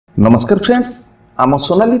नमस्कार फ्रेंड्स, आम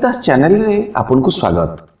सोनाली दास चैनल रे आपन को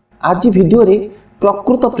स्वागत। आज वीडियो रे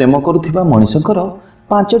प्रकृत प्रेम करुथिबा मनुष्यकर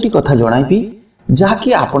पांचटी कथा जणाइबी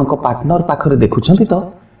जाकी आपन को पार्टनर पाखरे देखुछंती तो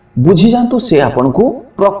बुझी जांतु से आपन को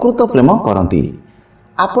प्रकृत प्रेम करंती।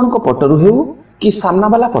 आपन को पटरु हेउ कि सामना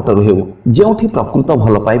वाला पटरु हेउ, जेउठी प्रकृत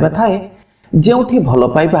भल पाइबा थाए, जेउठी भल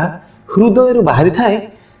पाइबा हृदयरु बाहरी थाए,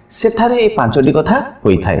 सेठारे ए पांचटी कथा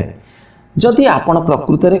होई थाए। जदि आपण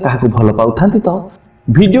प्रकृत रे काहाकु भल पाउथांती तो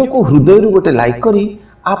वीडियो को हृदय गोटे लाइक करी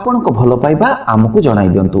आपण को भल पाइबा आमको जणाई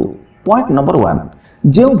दियंतु। पॉइंट नंबर 1,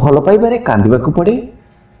 जो भल पाइबारे कांदिबाकु पड़े,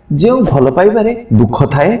 जो भल पाइबारे दुख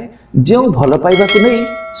थाए, जो भल पाइबाकु नहीं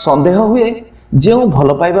संदेह हुए, जो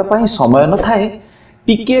भल पाइबा पई समय न थाए,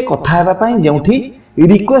 टिके कथा हेबा पई जेउठी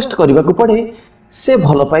रिक्वेस्ट करिबाकु पड़े, से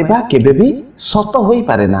भल पाइबा केबे भी सत होई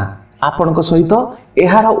पारे ना। आपण को सहित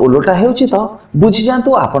एहार ओलोटा हेउची तो बुझी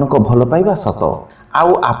जांतु आपण को भल पाइबा सत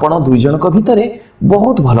आउ आपण दुई जनक भितरे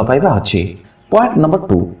बहुत भल पाइबा अछि। पॉइंट नंबर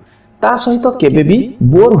 2, ता सहित केबे भी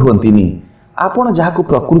बोर हुंतिनी। आपण जाहाकु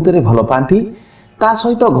प्रकृति रे भल पांती ता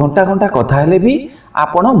सहित घंटा घंटा कथा हेले भी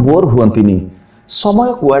आपण बोर हुंतिनी।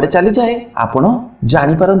 समय कुआडे चली जाए आपण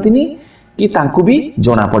जानि पारंतिनी कि तांकु भी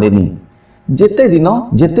जणा पड़ेनी। जेते दिन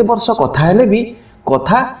जेते वर्ष कथा हेले भी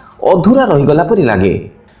कथा अधूरा रही गला परि लागे।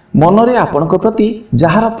 मनरे आपणक प्रति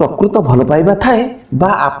जहार प्रकृत भल पाइबा थाए बा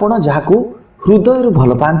आपण जाहाकु हृदय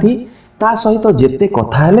भल पाती ता सहित जेते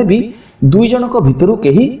कथा हेले भी दुई जनक भितरु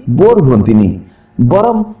केही बोर हुंतिनी,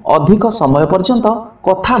 बरम अधिक समय पर्यंत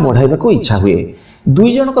कथा बढ़ाइबाकु इच्छा हुए।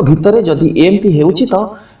 दुई जनक भितरे जदि एमती हेउची तो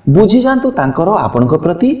बुझी जांतु तांकर आपणक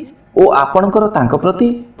प्रति ओ आपणकर तांक प्रति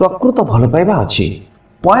प्रकृत भल पाइबा अछि।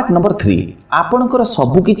 पॉइंट नंबर 3, आपणकर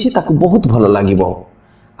सबु किछि ताकु बहुत भल लागिबो।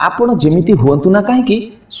 आपण जेमिति हुअंतु ना काहेकि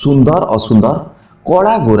सुंदर असुंदर,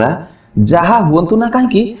 कला गोरा जहा हुअंतु ना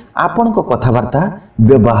काहेकि आपण को कथबार्ता,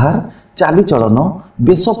 व्यवहार, चालीचलन,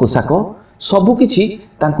 वेश पोशाक सबु किछि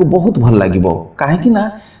तांकु बहुत भल लागिबो। काहेकि ना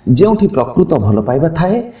जेउठी प्रकृत भल पाइबा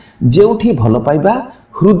थाए, जेउठी भल पाइबा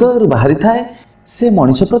हृदय बाहरी थाए, से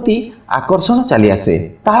मनुष्य प्रति आकर्षण चली आसे।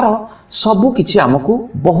 तार सबु किछि हमकु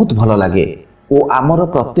बहुत भल लागे ओ आमर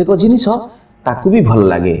प्रत्येक जिनिस ताकु भी भल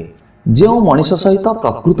लागे। जो मनुष्य सहित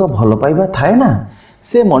प्रकृत भल पाइबा थाए ना,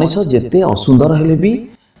 से मनुष्य जेते असुंदर हेले भी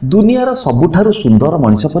दुनियार सबुठारु सुंदर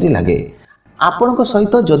मनुष्य परि लागे। आपणक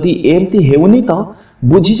सहित जदि एमती हेउनी तो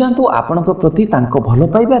बुझी जांतु आपणक प्रति तांको भल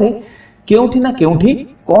पाइबारे केउठी ना केउठी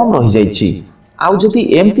कम रही जाइछि। आउ जदि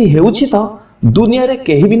एमती हेउछि तो दुनिया रे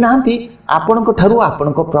केही भी नाहंती आपणक ठारु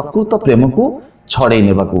आपणक प्रकृत प्रेम को छड़ेई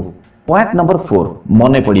नेबाकू। पॉइंट नंबर 4,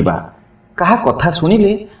 मने पड़िबा। काहा कथा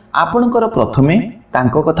सुनिले आपणकर प्रथमे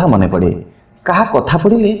तांको कथा मने पड़े। काहा कथा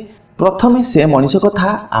पड़िले प्रथमे से मनुष्य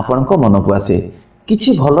कथा आपणक मन को आसे।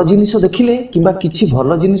 किछि भल जिनिस देखिले किंबा किछि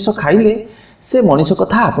भल जिनिस खाइले से मनुष्य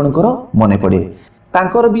कथा आपणकर मने पड़े।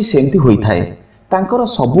 तांकर भी सेमती होई थाए। तांकर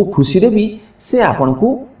सबु खुशी रे भी से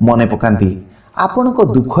आपणकू मने पकांती। आपणक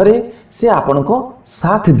दुखरे से आपणक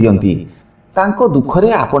साथ दियंती। तांको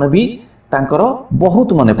दुखरे आपण भी तांकर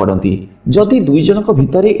बहुत मने पड़ंती। जदि दुई जनक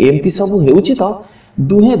भितरे एमती सबु हेउची तो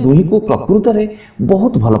दुहे दुही को प्रकृत रे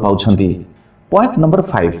बहुत भल पाउछंती। पॉइंट नंबर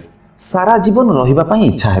 5, सारा जीवन रहिबा पई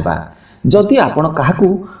इच्छा हेबा। जदि आपण काहाकू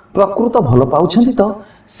प्रकृत भल पाउछंती तो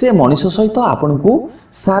से मनुष्य सहित आपनकू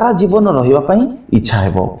सारा जीवन रहिबा पई इच्छा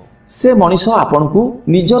हेबो। से मनुष्य आपनकू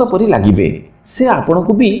निजर परि लागिबे। से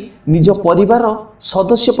आपनकू भी निज परिवार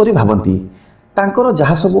सदस्य परि भाबंती। तांकर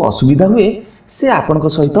जहा सब असुविधा हुए से आपनक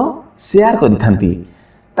सहित शेयर करिथांती।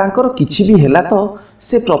 तांकर किछि भी हेला तो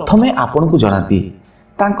से प्रथमे आपनकू जणाती।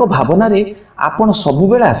 तांको भावना रे आपण सबु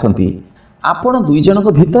बेला आसंती। आपण दुई जनक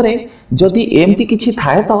भितरे जदि एमती किछि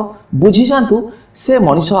थाए तो बुझी जांतु से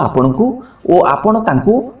मनुष्य आपणकू ओ आपण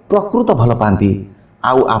तांकू प्रकृत भल पांती।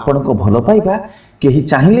 आउ आपणको भल पाइबा केही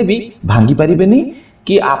चाहिले भी भांगी पारिबेनी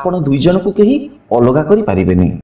कि आपण दुई जनकू केही अलगा करि पारिबेनी।